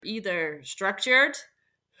either structured.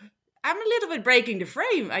 I'm a little bit breaking the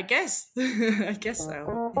frame, I guess. I guess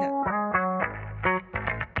so.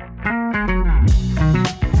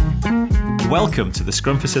 Welcome to the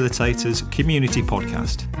Scrum Facilitators Community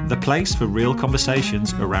Podcast, the place for real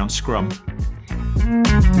conversations around Scrum.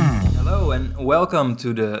 Hello and welcome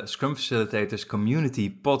to the Scrum Facilitators Community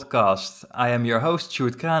Podcast. I am your host,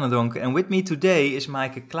 Sjoerd Kranendonk, and with me today is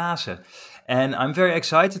Maaike Klaassen. And I'm very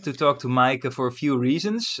excited to talk to Maaike for a few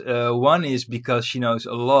reasons. One is because she knows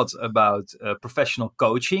a lot about professional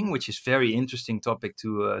coaching, which is a very interesting topic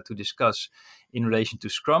to discuss in relation to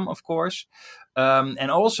Scrum, of course.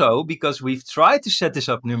 And also because we've tried to set this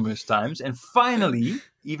up numerous times, and finally,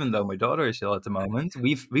 even though my daughter is ill at the moment,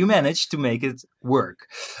 we managed to make it work.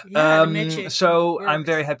 Yeah, the magic So worked. I'm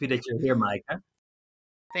very happy that you're here, Maaike.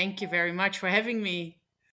 Thank you very much for having me.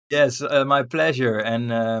 Yes, my pleasure.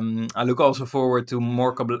 And I look also forward to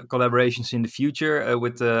more collaborations in the future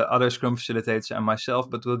with other Scrum facilitators and myself,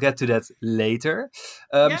 but we'll get to that later.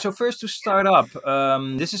 So first to start up,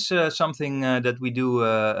 this is something that we do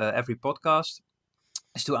every podcast,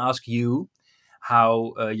 is to ask you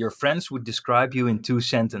how your friends would describe you in 2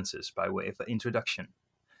 sentences by way of introduction.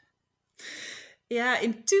 Yeah,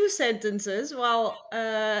 in 2 sentences. Well,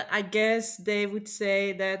 I guess they would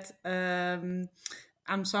say that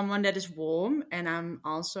I'm someone that is warm, and I'm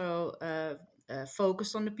also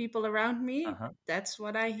focused on the people around me. Uh-huh. That's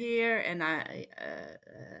what I hear, and I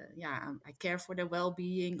care for their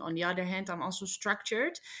well-being. On the other hand, I'm also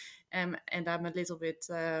structured, and I'm a little bit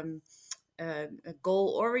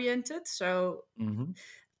goal-oriented. So,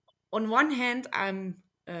 on one hand, I'm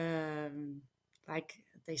like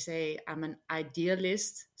they say, I'm an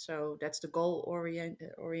idealist, so that's the goal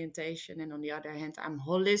orientation. And on the other hand, I'm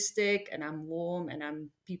holistic and I'm warm and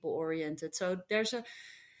I'm people oriented. So there's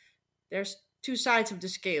 2 sides of the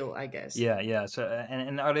scale, I guess. Yeah. So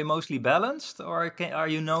and are they mostly balanced, or are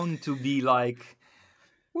you known to be like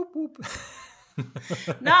whoop whoop?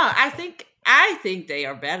 No, I think they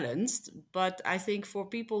are balanced, but I think for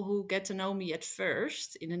people who get to know me at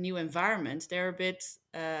first in a new environment, they're a bit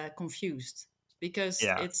confused, because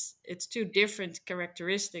it's 2 different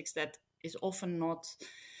characteristics that is often not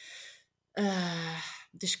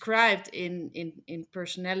described in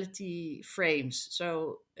personality frames.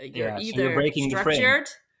 So you're So either you're breaking structured.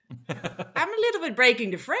 the frame. I'm a little bit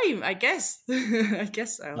breaking the frame, I guess. I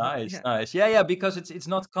guess so. Nice. Yeah, because it's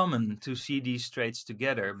not common to see these traits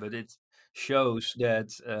together, but it shows that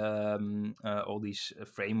all these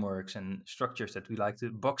frameworks and structures that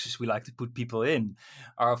boxes we like to put people in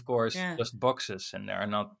are, of course, just boxes, and they are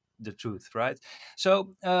not the truth, right?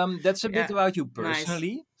 So that's a bit about you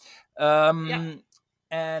personally.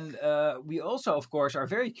 And we also, of course, are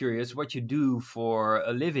very curious what you do for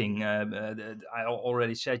a living. I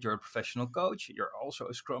already said you're a professional coach. You're also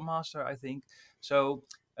a Scrum Master, I think. So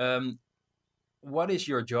what is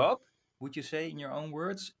your job, would you say, in your own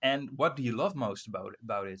words? And what do you love most about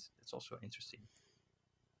it? That's also interesting.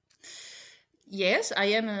 Yes, I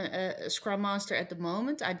am a Scrum Master at the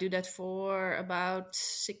moment. I do that for about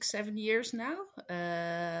 6-7 years now.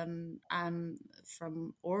 I'm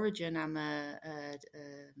from origin. I'm a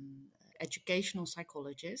educational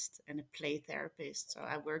psychologist and a play therapist. So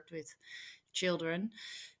I worked with children,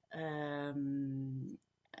 and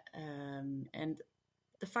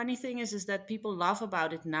the funny thing is that people laugh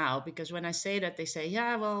about it now, because when I say that, they say,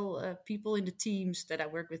 yeah, well, people in the teams that I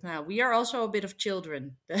work with now, we are also a bit of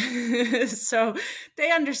children. So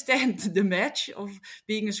they understand the match of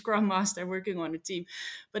being a Scrum Master working on a team.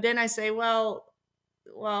 But then I say, well,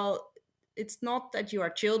 it's not that you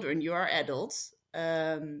are children, you are adults.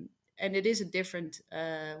 And it is a different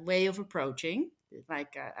way of approaching.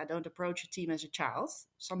 Like I don't approach a team as a child.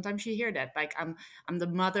 Sometimes you hear that, like I'm the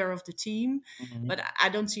mother of the team, but I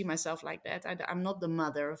don't see myself like that. I'm not the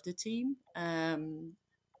mother of the team.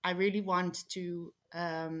 I really want to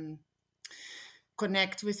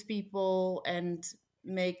connect with people and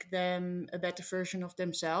make them a better version of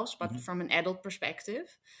themselves, but from an adult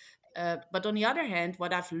perspective. But on the other hand,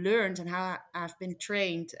 what I've learned and how I've been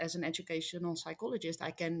trained as an educational psychologist,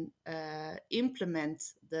 I can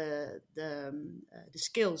implement the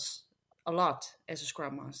skills a lot as a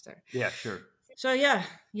Scrum Master. Yeah, sure. So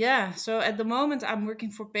So at the moment, I'm working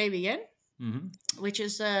for PBN, which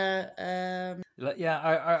is are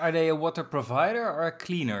they a water provider or a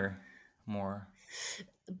cleaner more?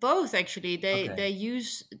 Both, actually.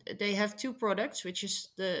 They have 2 products, which is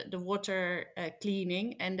the water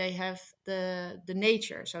cleaning, and they have the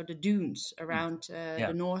nature, so the dunes around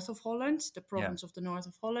the north of Holland, the province of the north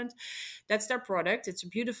of Holland. That's their product. It's a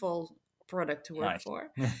beautiful product to work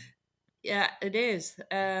for. Yeah, it is.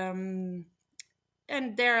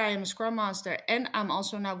 And there I am a Scrum Master. And I'm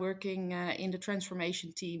also now working in the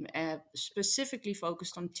transformation team, specifically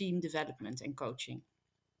focused on team development and coaching.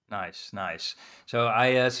 Nice. So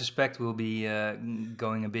I suspect we'll be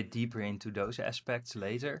going a bit deeper into those aspects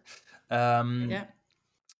later. Yeah.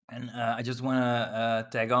 And I just want to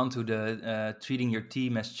tag on to the treating your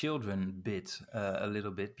team as children bit a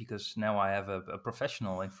little bit, because now I have a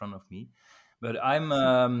professional in front of me. But I'm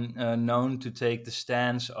known to take the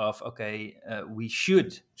stance of, okay, we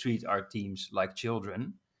should treat our teams like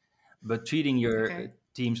children, but treating your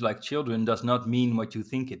teams like children does not mean what you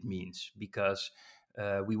think it means, because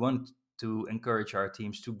we want to encourage our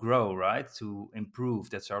teams to grow, right? To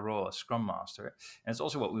improve. That's our role as Scrum Master. And it's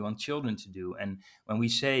also what we want children to do. And when we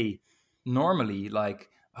say normally, like,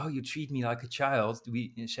 oh, you treat me like a child,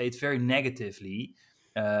 we say it very negatively.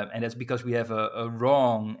 And that's because we have a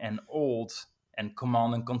wrong and old and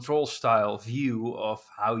command and control style view of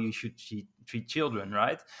how you should treat children,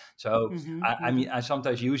 right? So I mean, I'm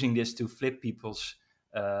sometimes using this to flip people's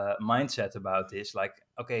mindset about this, like,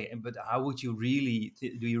 okay, but how would you really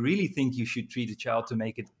do you really think you should treat a child to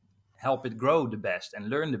make it help it grow the best and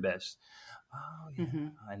learn the best? Oh yeah.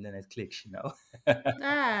 And then it clicks,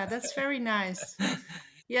 That's very nice.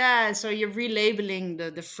 Yeah, so you're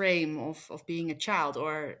relabeling the frame of being a child,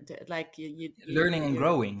 or like you learning and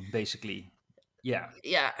growing, basically. Yeah.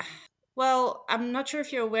 Well, I'm not sure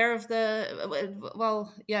if you're aware of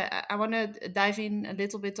I want to dive in a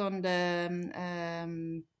little bit on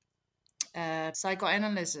the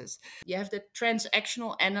psychoanalysis. You have the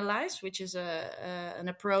transactional analyze, which is an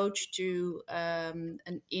approach to an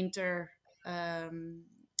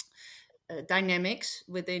dynamics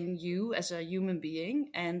within you as a human being,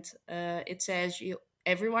 and it says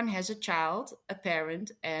everyone has a child, a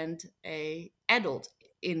parent, and a adult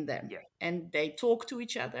in them, and they talk to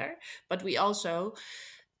each other, but we also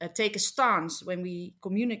take a stance when we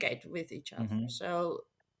communicate with each other. So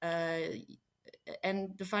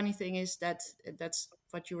and the funny thing is that's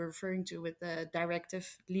what you were referring to with the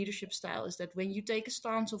directive leadership style, is that when you take a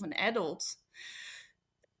stance of an adult,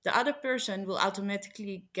 the other person will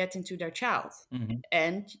automatically get into their child,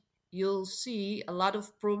 and you'll see a lot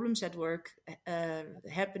of problems at work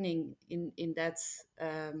happening in that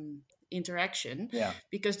interaction,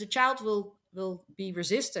 because the child will be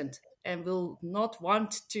resistant and will not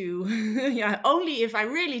want to only if I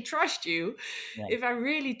really trust you, if I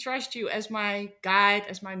really trust you as my guide,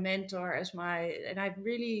 as my mentor, and I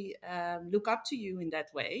really look up to you in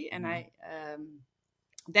that way, and I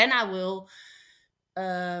then I will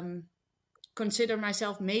consider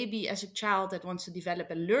myself maybe as a child that wants to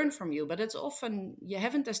develop and learn from you. But it's often you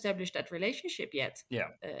haven't established that relationship yet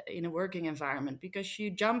in a working environment, because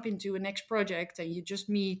you jump into a next project and you just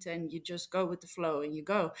meet and you just go with the flow and you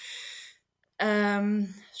go.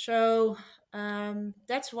 So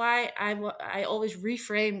that's why I always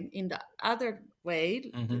reframe in the other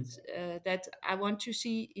way, that I want to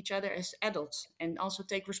see each other as adults and also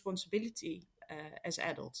take responsibility as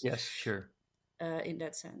adults. Yes, sure. In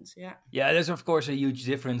that sense, there's of course a huge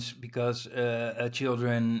difference, because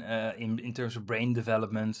children in terms of brain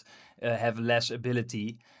development have less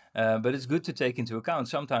ability, but it's good to take into account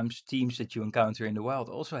sometimes teams that you encounter in the wild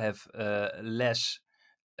also have less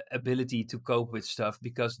ability to cope with stuff,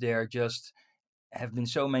 because they're just have been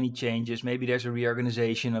so many changes. Maybe there's a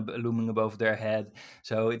reorganization looming above their head.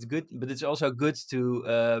 So it's good, but it's also good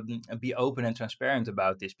to be open and transparent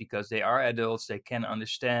about this, because they are adults. They can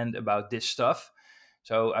understand about this stuff.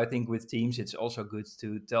 So I think with teams, it's also good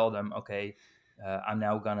to tell them, okay, I'm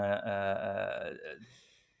now gonna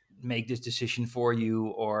make this decision for you,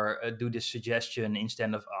 or do this suggestion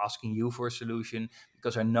instead of asking you for a solution,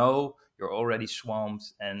 because I know you're already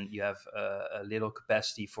swamped and you have a little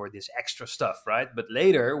capacity for this extra stuff, right? But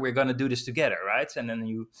later we're going to do this together, right? And then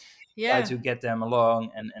you try to get them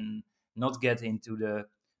along and not get into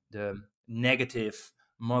the negative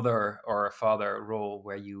mother or father role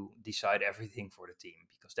where you decide everything for the team,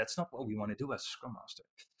 because that's not what we want to do as a Scrum Master.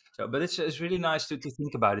 So, but it's really nice to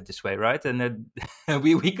think about it this way, right? And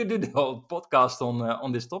we could do the whole podcast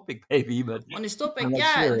on this topic, maybe. But on this topic,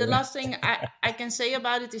 sure. The last thing I can say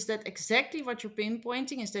about it is that exactly what you're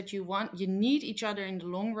pinpointing is that you need each other in the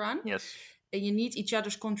long run. Yes. And you need each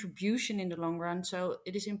other's contribution in the long run. So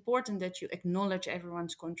it is important that you acknowledge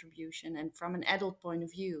everyone's contribution, and from an adult point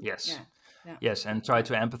of view. Yes. Yes, and try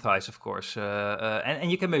to empathize, of course.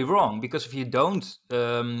 And you can be wrong, because if you don't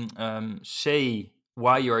say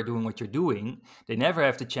why you are doing what you're doing, they never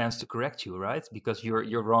have the chance to correct you, right? Because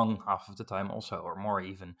you're wrong half of the time also, or more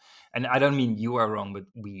even. And I don't mean you are wrong, but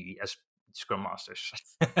we as Scrum Masters.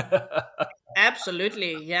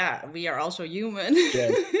 Absolutely. Yeah. We are also human.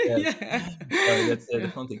 Yes, yes. Yeah. That's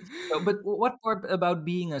the fun thing. So, but what part about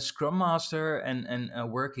being a Scrum Master and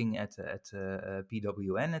working at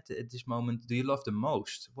PWN at this moment do you love the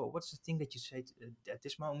most? What's the thing that you say at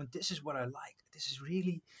this moment? This is what I like. This is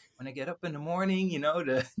really when I get up in the morning,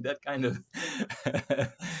 that kind of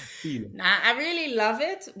feeling. Nah, I really love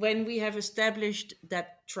it when we have established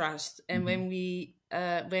that trust, and Hmm.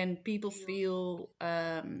 when people feel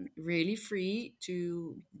really free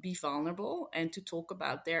to be vulnerable and to talk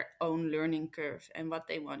about their own learning curve and what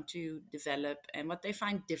they want to develop and what they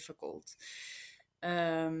find difficult.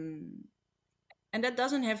 Um, and that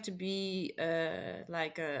doesn't have to be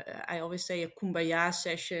like I always say, a kumbaya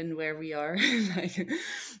session where we are like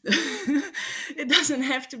it doesn't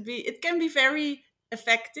have to be. It can be very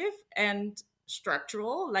effective and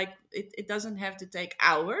structural. Like it doesn't have to take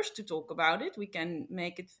hours to talk about it. We can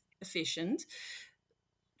make it efficient,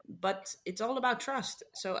 but it's all about trust.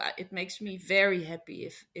 So it makes me very happy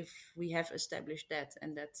if we have established that,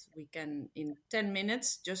 and that we can in 10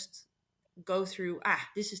 minutes just go through,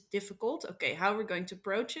 this is difficult, okay, how we're going to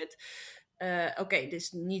approach it. Okay,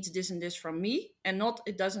 this needs this and this from me, and not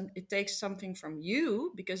it takes something from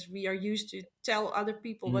you, because we are used to tell other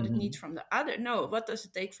people what it needs Hmm. from the other. No, what does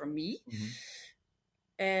it take from me? Hmm.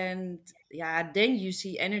 And yeah, then you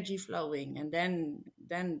see energy flowing, and then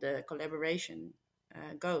the collaboration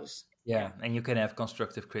goes. Yeah, Yeah. and you can have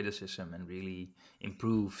constructive criticism and really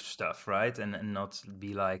improve stuff, right? And not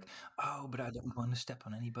be like, oh, but I don't want to step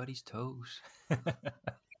on anybody's toes.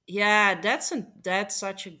 Yeah, that's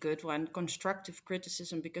such a good one, constructive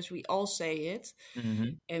criticism, because we all say it Hmm.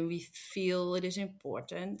 and we feel it is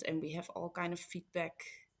important, and we have all kind of feedback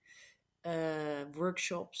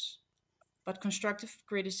workshops. But constructive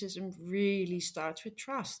criticism really starts with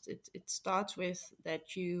trust. It starts with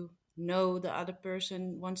that you know the other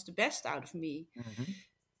person wants the best out of me, Hmm.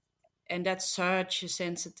 and that's such a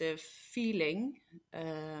sensitive feeling.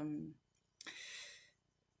 um,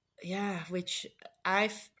 yeah, which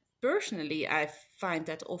I've personally I find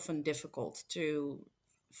that often difficult to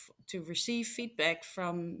receive feedback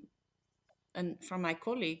from my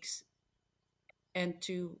colleagues, and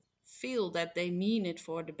to feel that they mean it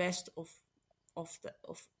for the best of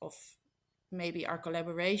maybe our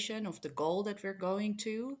collaboration, of the goal that we're going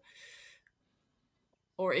to.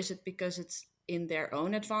 Or is it because it's in their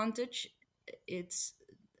own advantage? It's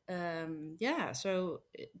yeah, so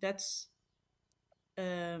that's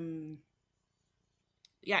um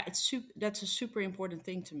yeah, that's a super important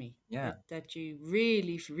thing to me, Yeah. that you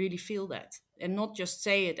really feel that, and not just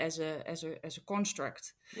say it as a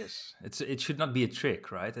construct. Yes, it should not be a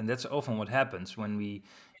trick, right? And that's often what happens when we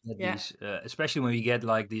get Yeah. these, especially when we get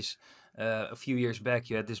like this. A few years back,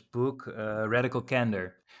 you had this book, Radical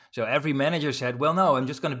Candor. So every manager said, "Well, no, I'm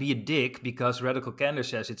just going to be a dick because Radical Candor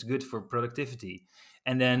says it's good for productivity."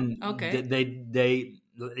 And then Okay.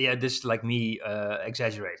 yeah, this is like me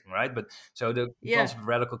exaggerating, right? But so the Yeah. concept of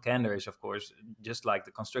radical candor is, of course, just like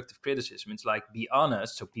the constructive criticism. It's like be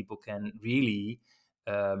honest, so people can really.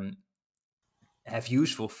 Um, have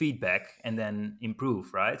useful feedback and then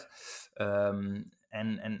improve, right? And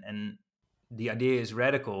the idea is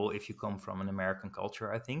radical if you come from an American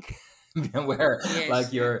culture, I think, where like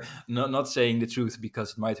Yes. Yeah. you're not saying the truth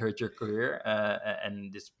because it might hurt your career.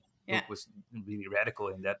 And this Yeah. book was really radical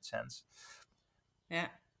in that sense. Yeah.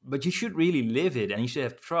 But you should really live it, and you should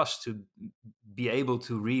have trust to be able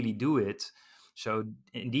to really do it. So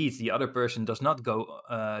indeed, the other person does not go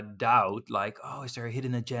doubt like, oh, is there a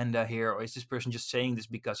hidden agenda here, or is this person just saying this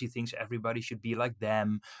because he thinks everybody should be like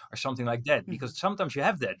them, or something like that? Mhm. Because sometimes you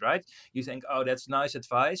have that, right? You think, oh, that's nice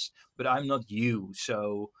advice, but I'm not you,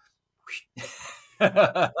 so.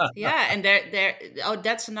 Yeah, and there oh,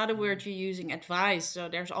 that's another word you're using, advice. So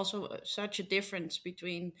there's also such a difference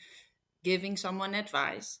between giving someone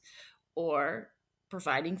advice or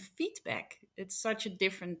providing feedback. It's such a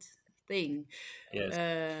different thing. Yes.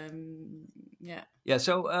 Yeah. Yeah,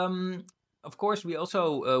 so of course, we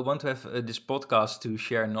also want to have this podcast to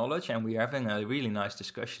share knowledge, and we're having a really nice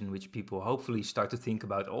discussion, which people hopefully start to think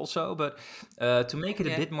about also. But to make it a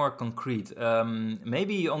Yeah. bit more concrete,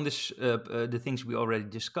 maybe on this, the things we already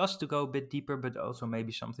discussed, to go a bit deeper, but also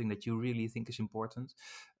maybe something that you really think is important.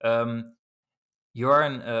 Um, you're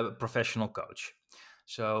a professional coach.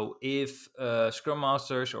 So if Scrum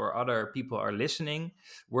Masters or other people are listening,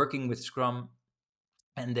 working with Scrum,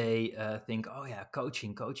 and they think, oh yeah,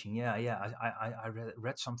 coaching, yeah, I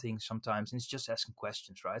read something sometimes, and it's just asking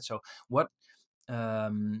questions, right? So what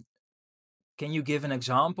um, can you give an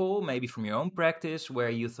example, maybe from your own practice, where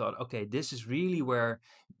you thought, okay, this is really where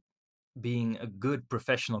being a good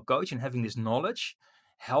professional coach and having this knowledge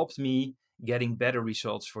helped me getting better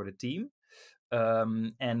results for the team?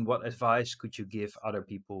 And what advice could you give other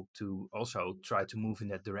people to also try to move in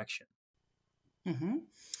that direction? Mm-hmm.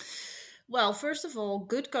 Well, first of all,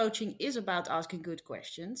 good coaching is about asking good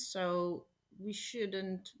questions. So we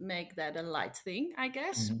shouldn't make that a light thing, I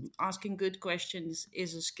guess. Mm-hmm. Asking good questions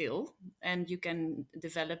is a skill, and you can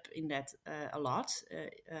develop in that a lot.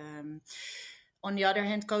 On the other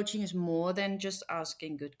hand, coaching is more than just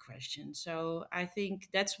asking good questions. So I think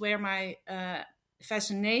that's where my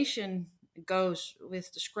fascination goes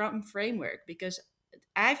with the Scrum framework, because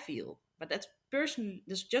I feel, but that's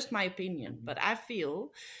just my opinion, Mm-hmm. but I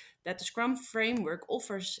feel that the Scrum framework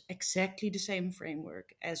offers exactly the same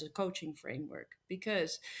framework as a coaching framework,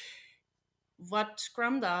 because what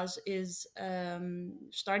Scrum does is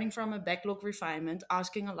starting from a backlog refinement,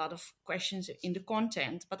 asking a lot of questions in the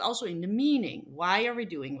content, but also in the meaning. Why are we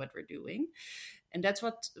doing what we're doing? And that's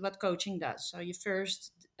what coaching does. So you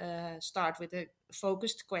first start with a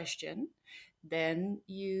focused question, then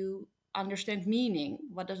you understand meaning.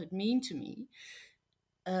 What does it mean to me?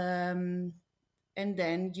 And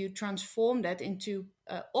then you transform that into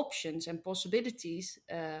options and possibilities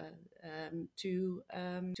to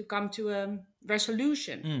come to a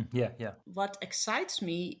resolution. Yeah. What excites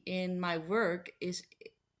me in my work is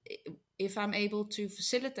if I'm able to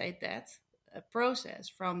facilitate that process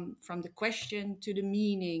from the question to the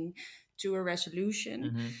meaning to a resolution,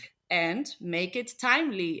 Mm-hmm. and make it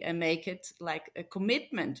timely and make it like a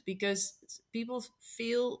commitment, because people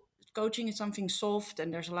feel coaching is something soft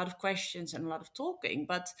and there's a lot of questions and a lot of talking,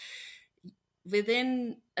 but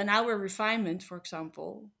within an hour refinement, for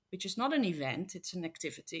example, which is not an event, it's an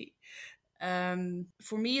activity.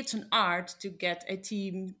 For me, it's an art to get a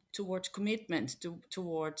team towards commitment,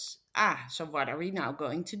 towards, so what are we now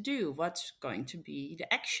going to do? What's going to be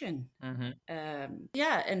the action? Mm-hmm.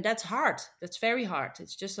 Yeah, and that's hard. That's very hard.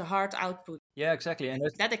 It's just a hard output. Yeah, exactly. And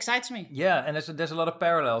That excites me. yeah, and there's a lot of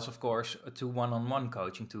parallels, of course, to one-on-one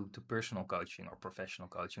coaching, to personal coaching or professional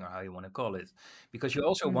coaching, or how you want to call it, because you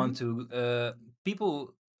also want Mm-hmm. to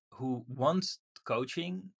people who want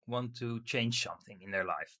coaching want to change something in their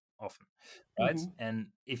life often, right? Mm-hmm. And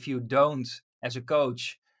if you don't, as a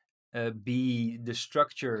coach, be the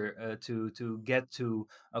structure to get to,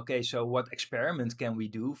 okay, so what experiment can we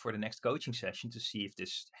do for the next coaching session to see if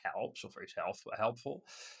this helps or is helpful,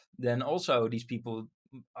 then also these people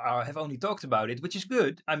have only talked about it, which is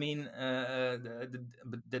good. I mean,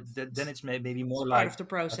 but then it's maybe It's more part like of the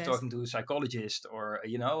process. talking to a psychologist, or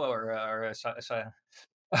or a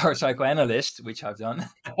or psychoanalyst, which I've done.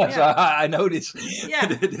 So Yeah. I know this Yeah.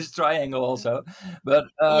 this triangle also. But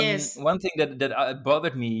Yes. one thing that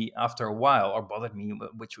bothered me after a while, or bothered me,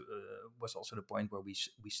 which was also the point where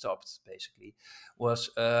we stopped basically, was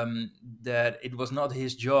that it was not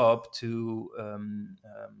his job to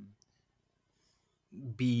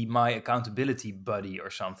be my accountability buddy or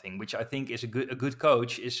something. Which I think is a good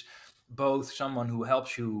coach is both someone who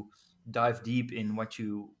helps you dive deep in what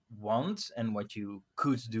you want and what you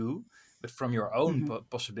could do, but from your own Mm-hmm.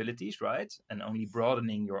 possibilities, right? And only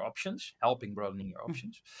broadening your options, helping broadening your Mm-hmm.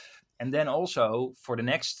 options. And then also for the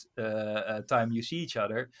next time you see each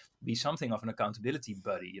other, be something of an accountability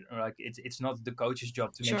buddy. You know, like it's not the coach's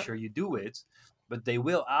job to make Sure. sure you do it, but they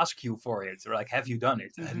will ask you for it. Like, have you done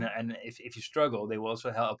it? Mm-hmm. And if you struggle, they will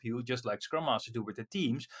also help you, just like Scrum Masters do with the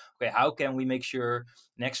teams. Okay, how can we make sure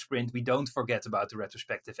next sprint we don't forget about the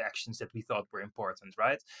retrospective actions that we thought were important,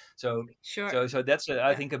 right? So Sure. so that's I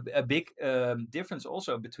Yeah. think a big difference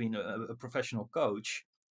also between a professional coach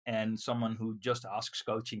and someone who just asks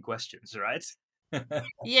coaching questions, right?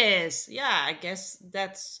 Yes. Yeah. I guess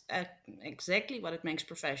that's exactly what it makes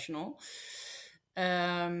professional.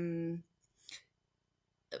 Um,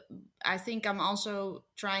 I think I'm also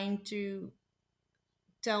trying to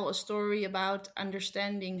tell a story about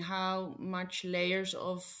understanding how much layers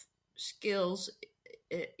of skills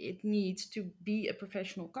it needs to be a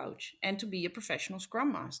professional coach and to be a professional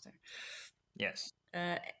scrum master, Yes.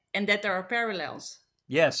 uh, and that there are parallels.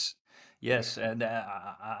 Yes, yes, and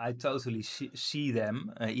I totally see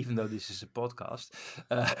them, even though this is a podcast.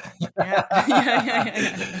 Uh, Yeah.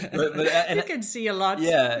 Yeah. but You and can see a lot.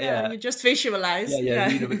 yeah, Yeah, yeah. you just visualize. Yeah,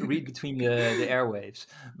 Yeah. read between the airwaves.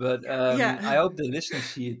 But I Yeah. hope the listeners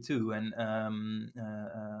see it too. And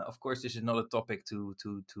of course, this is not a topic to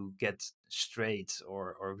get straight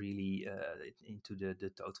or really into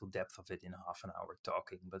the total depth of it in half an hour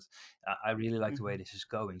talking. But I really like the way Mhm. this is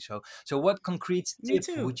going. So what concrete Me tip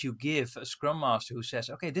too. would you give a Scrum Master who says,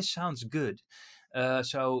 "Okay, this sounds good.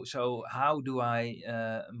 So how do I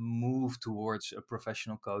move towards a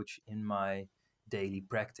professional coach in my daily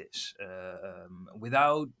practice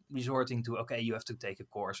without resorting to, okay, you have to take a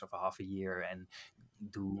course of a half a year and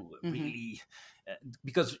do really,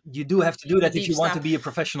 because you do have to do that if you want to be a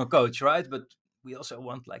professional coach, right? But we also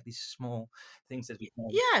want like these small things that we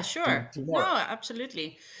can sure. do No, more.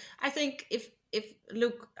 absolutely. I think if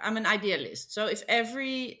look, I'm an idealist. So if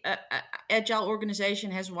every agile organization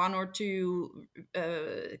has one or two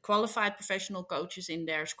qualified professional coaches in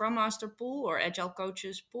their Scrum Master pool or agile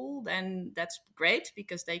coaches pool, then that's great,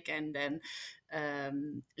 because they can then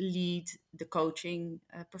lead the coaching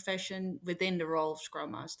profession within the role of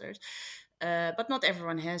Scrum Masters. But not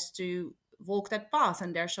everyone has to walk that path,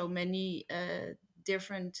 and there are so many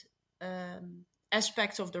different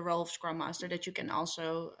aspects of the role of Scrum Master that you can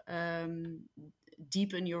also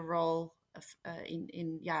deepen your role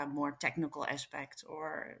in more technical aspects.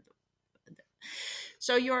 Or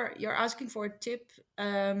so you're asking for a tip,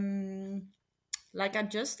 like I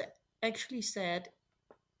just actually said.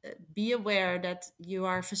 Be aware that you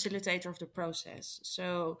are a facilitator of the process.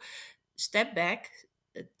 So step back.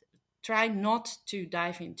 Try not to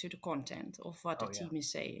dive into the content of what the team is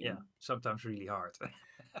saying. Yeah, sometimes really hard.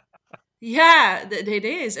 Yeah, it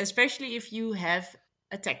is, especially if you have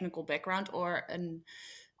a technical background or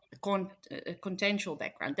a contentious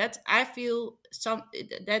background. That I feel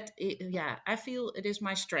I feel it is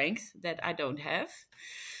my strength that I don't have.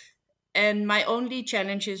 And my only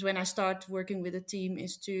challenge is when I start working with a team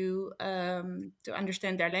is to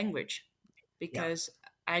understand their language, because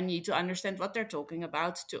I need to understand what they're talking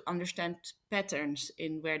about to understand patterns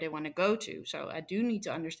in where they want to go to. So I do need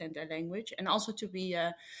to understand their language, and also to be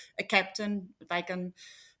a captain, like a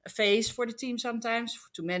face for the team sometimes.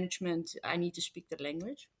 To management, I need to speak the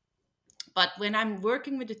language. But when I'm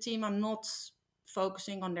working with the team, I'm not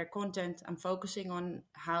focusing on their content. I'm focusing on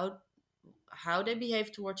how they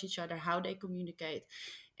behave towards each other, how they communicate,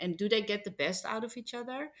 and do they get the best out of each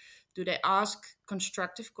other? Do they ask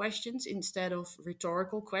constructive questions instead of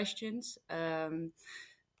rhetorical questions? Are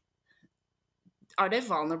they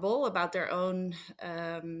vulnerable about their own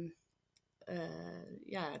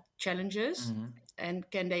challenges? And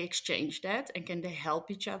can they exchange that? And can they help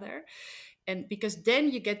each other? And because then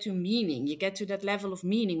you get to meaning, you get to that level of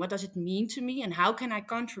meaning. What does it mean to me, and how can I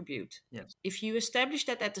contribute? Yes. If you establish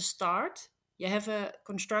that at the start, you have a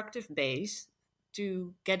constructive base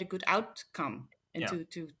to get a good outcome and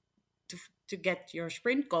to get your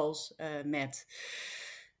sprint goals met.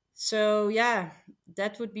 So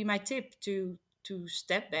that would be my tip, to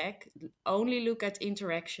step back, only look at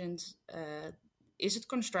interactions. Is it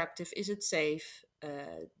constructive? Is it safe?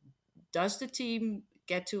 Does the team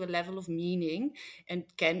get to a level of meaning, and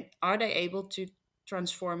are they able to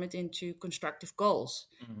transform it into constructive goals?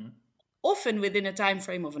 Often within a time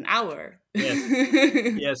frame of an hour.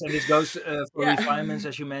 Yes, and this goes for refinements,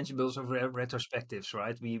 as you mentioned, but also for retrospectives,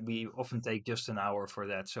 right? We often take just an hour for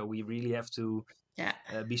that, so we really have to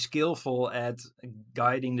be skillful at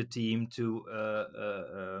guiding the team to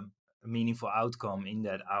a meaningful outcome in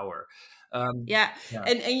that hour. And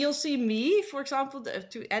you'll see me, for example,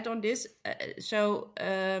 to add on this.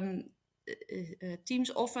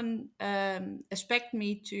 Teams often expect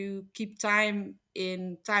me to keep time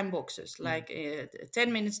in time boxes, like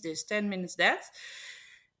 10 minutes this, 10 minutes that.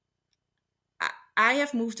 I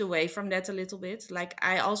have moved away from that a little bit. Like,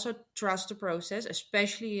 I also trust the process,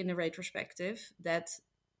 especially in the retrospective, that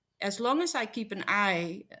as long as I keep an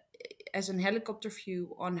eye as a helicopter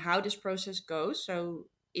view on how this process goes. So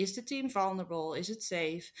is the team vulnerable? Is it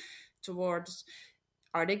safe?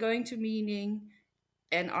 Are they going to meaning?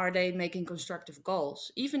 And are they making constructive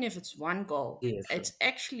goals? Even if it's one goal, it's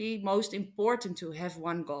actually most important to have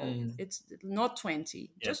one goal. It's not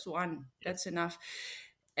 20, just one. That's enough.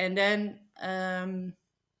 And then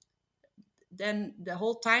the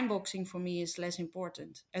whole time boxing for me is less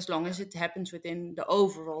important, as long as it happens within the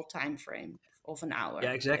overall time frame of an hour.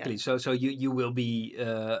 Yeah, exactly. So you will be,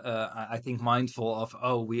 I think, mindful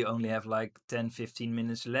of, we only have like 10-15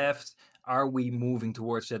 minutes left. Are we moving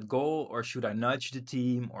towards that goal, or should I nudge the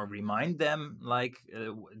team or remind them? Like,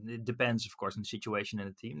 it depends, of course, on the situation and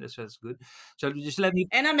the team. That's good. So just let me...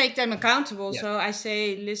 And I make them accountable. So I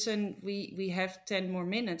say, listen, we have 10 more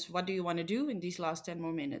minutes. What do you want to do in these last 10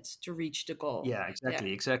 more minutes to reach the goal? Yeah,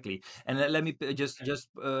 exactly. And let me just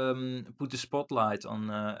put the spotlight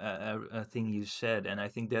on a thing you said. And I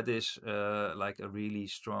think that is like a really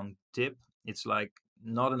strong tip. It's like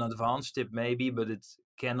not an advanced tip maybe, but it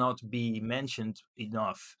cannot be mentioned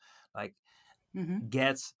enough. Like,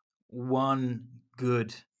 get one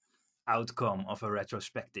good outcome of a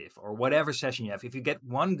retrospective or whatever session you have. If you get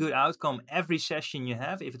one good outcome every session you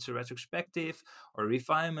have, if it's a retrospective or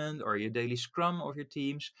refinement or your daily scrum of your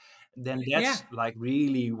teams, then Yeah. that's like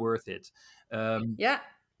really worth it. Yeah.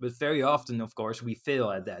 But very often, of course, we fail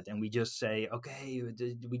at that, and we just say, "Okay,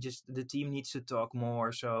 the team needs to talk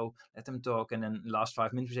more, so let them talk." And then last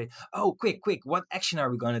 5 minutes, we say, "Oh, quick, quick! What action are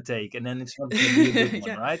we going to take?" And then it's not going to be a good one,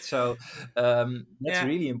 Yeah. right? So that's Yeah.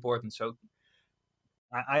 really important. So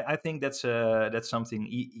I think that's something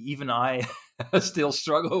even I still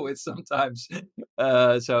struggle with sometimes.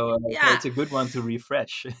 So Yeah. it's a good one to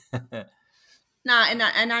refresh. Now,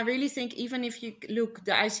 and I really think even if you look,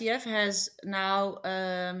 the ICF has now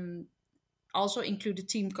also included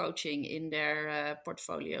team coaching in their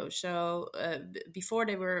portfolio. So before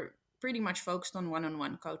they were pretty much focused on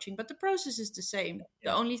one-on-one coaching, but the process is the same. The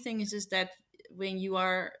Yeah. only thing is that when you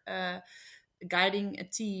are guiding a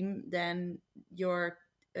team, then your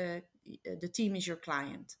the team is your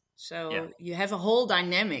client. So Yeah. you have a whole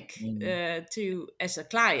dynamic to as a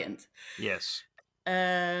client. Yes.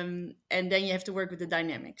 And then you have to work with the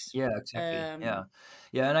dynamics. Yeah, exactly.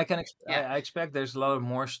 Yeah, and I can Yeah. I expect there's a lot of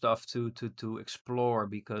more stuff to explore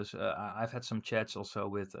because I've had some chats also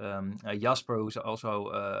with Jasper, who's also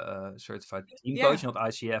a certified team coach, Yeah. not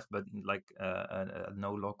ICF, but like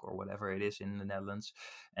No Lock or whatever it is in the Netherlands.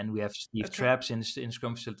 And we have Steve Okay. Traps in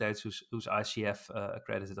Scrum Facilitators, who's ICF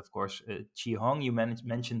accredited, of course. Chi Hong, you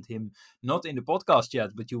mentioned him not in the podcast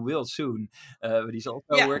yet, but you will soon. But he's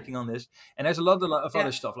also working on this. And there's a lot of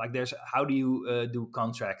other stuff. Like there's how do you do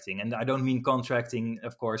contracting? And I don't mean contracting,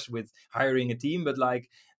 of course, with hiring a team, but like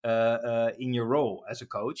in your role as a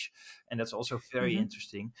coach. And that's also very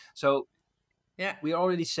interesting. So we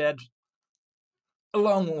already said a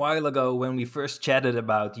long while ago when we first chatted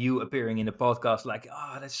about you appearing in the podcast, like,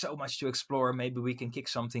 there's so much to explore. Maybe we can kick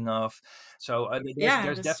something off. So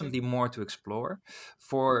there's definitely more to explore.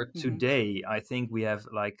 For today, I think we have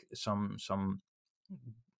like some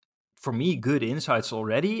for me, good insights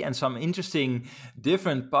already and some interesting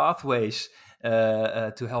different pathways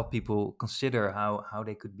to help people consider how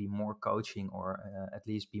they could be more coaching or at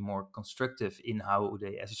least be more constructive in how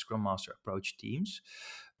they, as a Scrum Master, approach teams.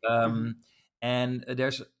 And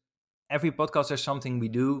there's every podcast, there's something we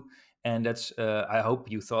do. And that's, I hope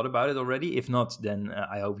you thought about it already. If not, then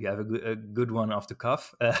I hope you have a good one off the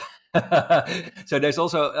cuff. So there's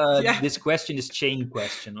also this question, this chain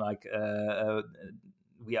question, like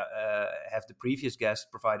we have the previous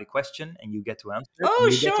guest provide a question and you get to answer it. Oh,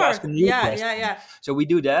 and you sure. get to ask a new question. Yeah. So we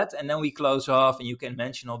do that and then we close off and you can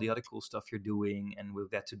mention all the other cool stuff you're doing and we'll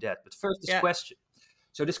get to that. But first, this question.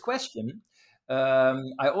 So this question,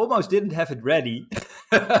 I almost didn't have it ready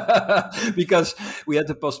because we had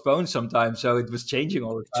to postpone sometimes. So it was changing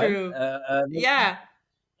all the time. True.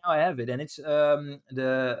 Now I have it, and it's the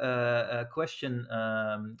question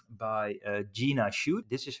by Gina Shoot.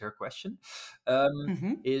 This is her question: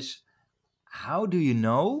 is how do you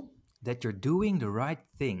know that you're doing the right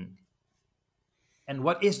thing, and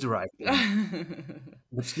what is the right thing?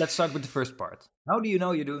 Let's start with the first part. How do you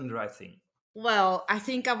know you're doing the right thing? Well, I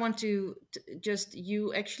think I want to just,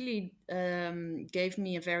 you actually gave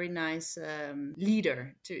me a very nice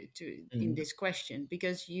leader to in this question,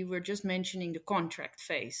 because you were just mentioning the contract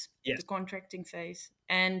phase, the contracting phase,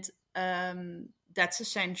 and that's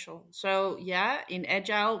essential. So in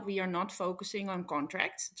Agile, we are not focusing on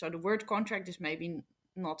contracts. So the word contract is maybe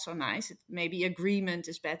not so nice. Maybe agreement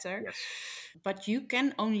is better. But you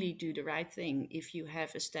can only do the right thing if you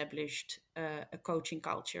have established a coaching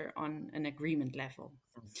culture on an agreement level.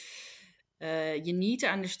 You need to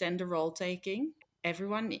understand the role taking.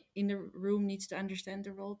 Everyone in the room needs to understand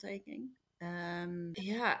the role taking.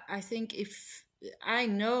 I think if I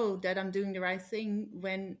know that I'm doing the right thing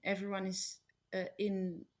when everyone is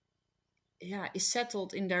is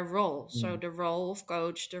settled in their role. So the role of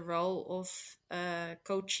coach, the role of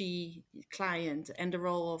coachee, client, and the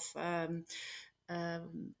role of a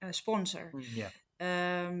sponsor.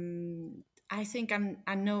 I think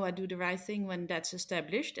I know I do the right thing when that's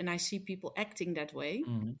established, and I see people acting that way,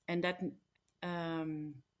 and that.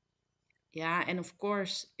 And of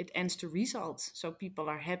course, it ends to results. So people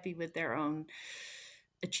are happy with their own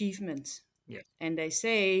achievements. And they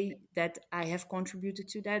say that I have contributed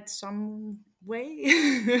to that some way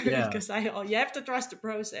because you have to trust the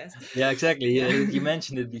process. Yeah, exactly. You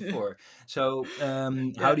mentioned it before. So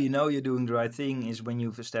how do you know you're doing the right thing is when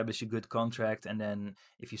you've established a good contract, and then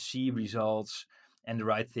if you see results, and the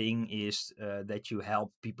right thing is that you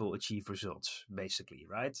help people achieve results, basically,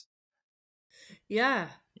 right? Yeah.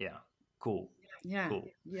 Cool. Yeah. Cool.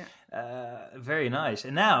 Yeah. Very nice.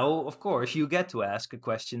 And now, of course, you get to ask a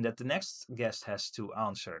question that the next guest has to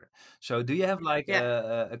answer. So, do you have like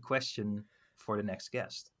Yeah. a question for the next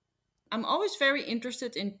guest? I'm always very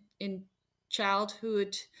interested in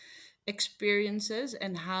childhood experiences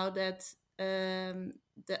and how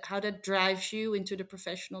how that drives you into the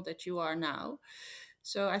professional that you are now.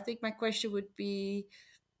 So I think my question would be,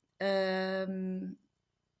 um,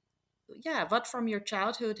 yeah, what from your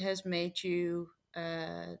childhood has made you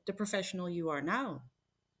the professional you are now?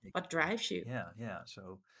 What drives you? Yeah.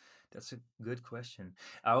 So that's a good question.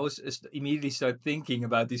 I was immediately start thinking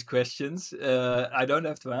about these questions. I don't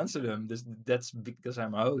have to answer them. That's because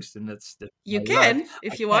I'm a host, and that's You my right. can I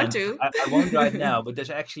if you want can. to. I won't right now, but there's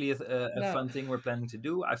actually a No. fun thing we're planning to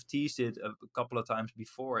do. I've teased it a couple of times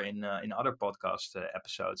before in other podcast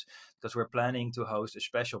episodes, because we're planning to host a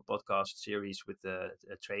special podcast series with the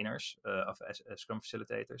trainers of Scrum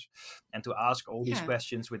facilitators, and to ask all these Yeah.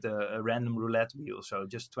 questions with a random roulette wheel. So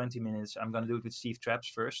just 20 minutes. I'm going to do it with Steve Traps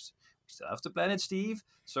first. We still have to plan it, Steve.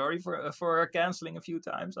 Sorry for canceling a few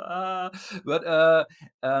times. And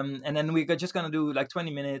then we're just going to do like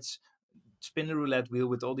 20 minutes, spin the roulette wheel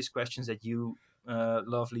with all these questions that you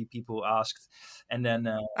lovely people asked, and then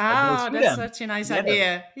go Ah, through that's them such a nice together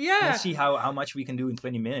idea. and Yeah. see how much we can do in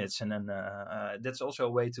 20 minutes. And then that's also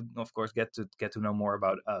a way to, of course, get to know more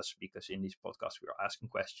about us, because in these podcasts we are asking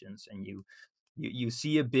questions, and you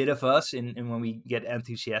see a bit of us in when we get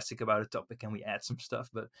enthusiastic about a topic and we add some stuff.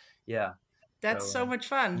 But yeah, That's so so much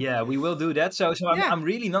fun. yeah, we will do that. So Yeah. I'm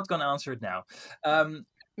really not gonna answer it now.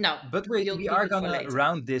 No, But you'll we keep are it for gonna later.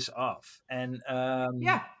 round this off. And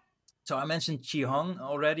Yeah. so I mentioned Chi Hong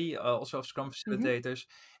already, also of Scrum Hmm. Facilitators.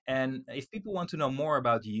 And if people want to know more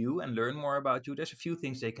about you and learn more about you, there's a few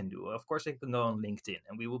things they can do. Of course, they can go on LinkedIn,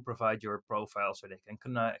 and we will provide your profile so they can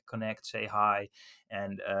connect, say hi,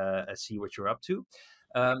 and see what you're up to.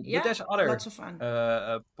 But Yeah. there's other Lots of fun.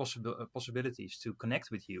 possibilities to connect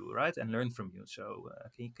with you, right, and learn from you. So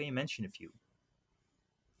can you mention a few?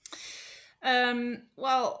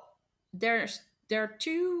 Well, there are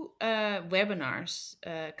two webinars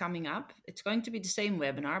coming up. It's going to be the same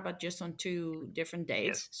webinar, but just on two different Yes.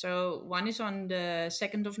 dates. So one is on the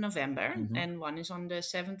 2nd of November, Mm-hmm. and one is on the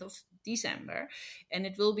 7th of December. And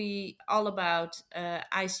it will be all about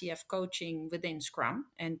ICF coaching within Scrum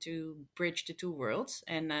and to bridge the two worlds.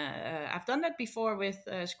 And I've done that before with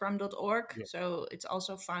scrum.org. Yeah. So it's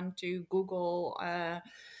also fun to Google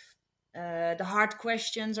the hard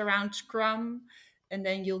questions around Scrum, and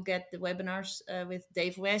then you'll get the webinars with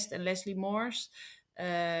Dave West and Leslie Morse,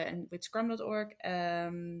 and with Scrum.org.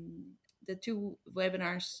 The two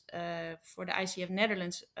webinars for the ICF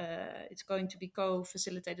Netherlands, it's going to be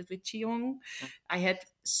co-facilitated with Chiong. I had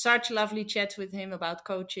such lovely chats with him about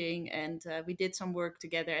coaching, and we did some work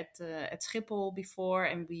together at Schiphol before,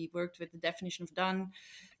 and we worked with the definition of done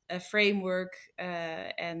framework,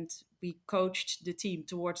 and we coached the team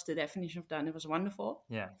towards the definition of done. It was wonderful.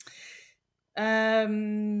 Yeah.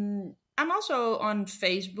 I'm also on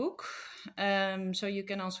Facebook, so you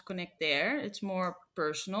can also connect there. It's more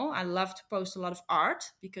personal. I love to post a lot of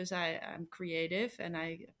art because I'm creative and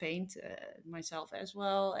I paint myself as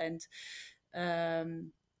well. And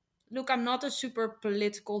look, I'm not a super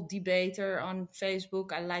political debater on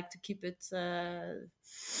Facebook. I like to keep it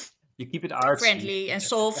You keep it artsy. friendly and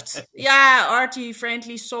soft. Yeah, arty,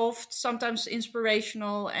 friendly, soft, sometimes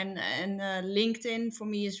inspirational. And LinkedIn for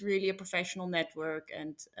me is really a professional network,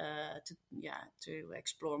 and to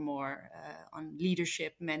explore more on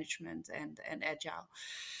leadership, management, and agile.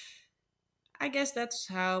 I guess that's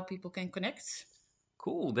how people can connect.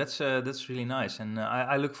 Cool, that's really nice, and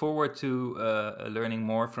I look forward to learning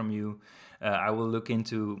more from you. I will look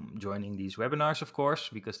into joining these webinars, of course,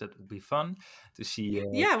 because that would be fun to see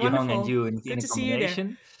Yeah, Young and wonderful. you in Good a to see you there.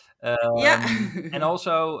 combination. Yeah. And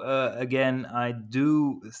also, again, I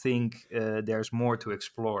do think there's more to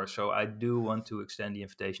explore. So I do want to extend the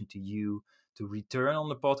invitation to you to return on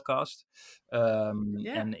the podcast.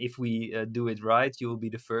 Yeah. And if we do it right, you will be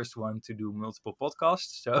the first one to do multiple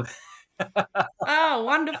podcasts. So. Oh,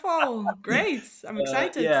 wonderful. Great. I'm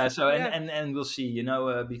excited. Yeah, so Yeah. and we'll see,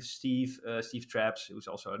 because Steve Traps, who's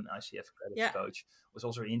also an ICF credits Yeah. coach, was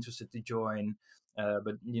also interested to join.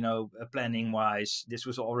 But planning wise, this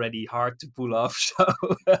was already hard to pull off. So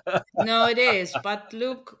No, it is. But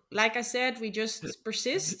look, like I said, we just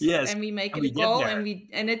persist yes, and we make and it we a get goal, there.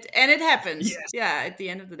 and it happens. Yes. Yeah, at the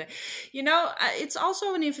end of the day. It's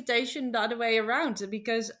also an invitation the other way around,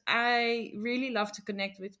 because I really love to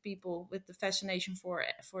connect with people with the fascination for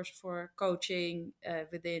coaching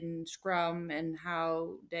within Scrum, and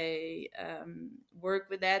how they work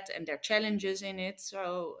with that and their challenges in it.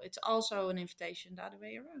 So it's also an invitation conversation the other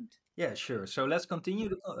way around. Yeah, sure. So let's continue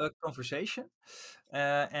the conversation.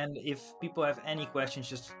 And if people have any questions,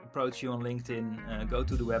 just approach you on LinkedIn, go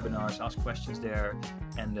to the webinars, ask questions there,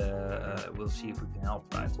 and we'll see if we can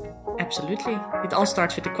help, right? Absolutely. It all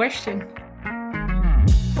starts with a question.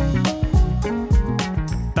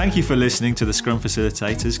 Thank you for listening to the Scrum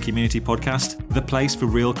Facilitators Community Podcast, the place for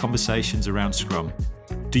real conversations around Scrum.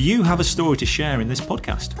 Do you have a story to share in this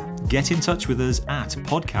podcast? Get in touch with us at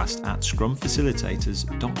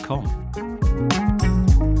podcast@scrumfacilitators.com.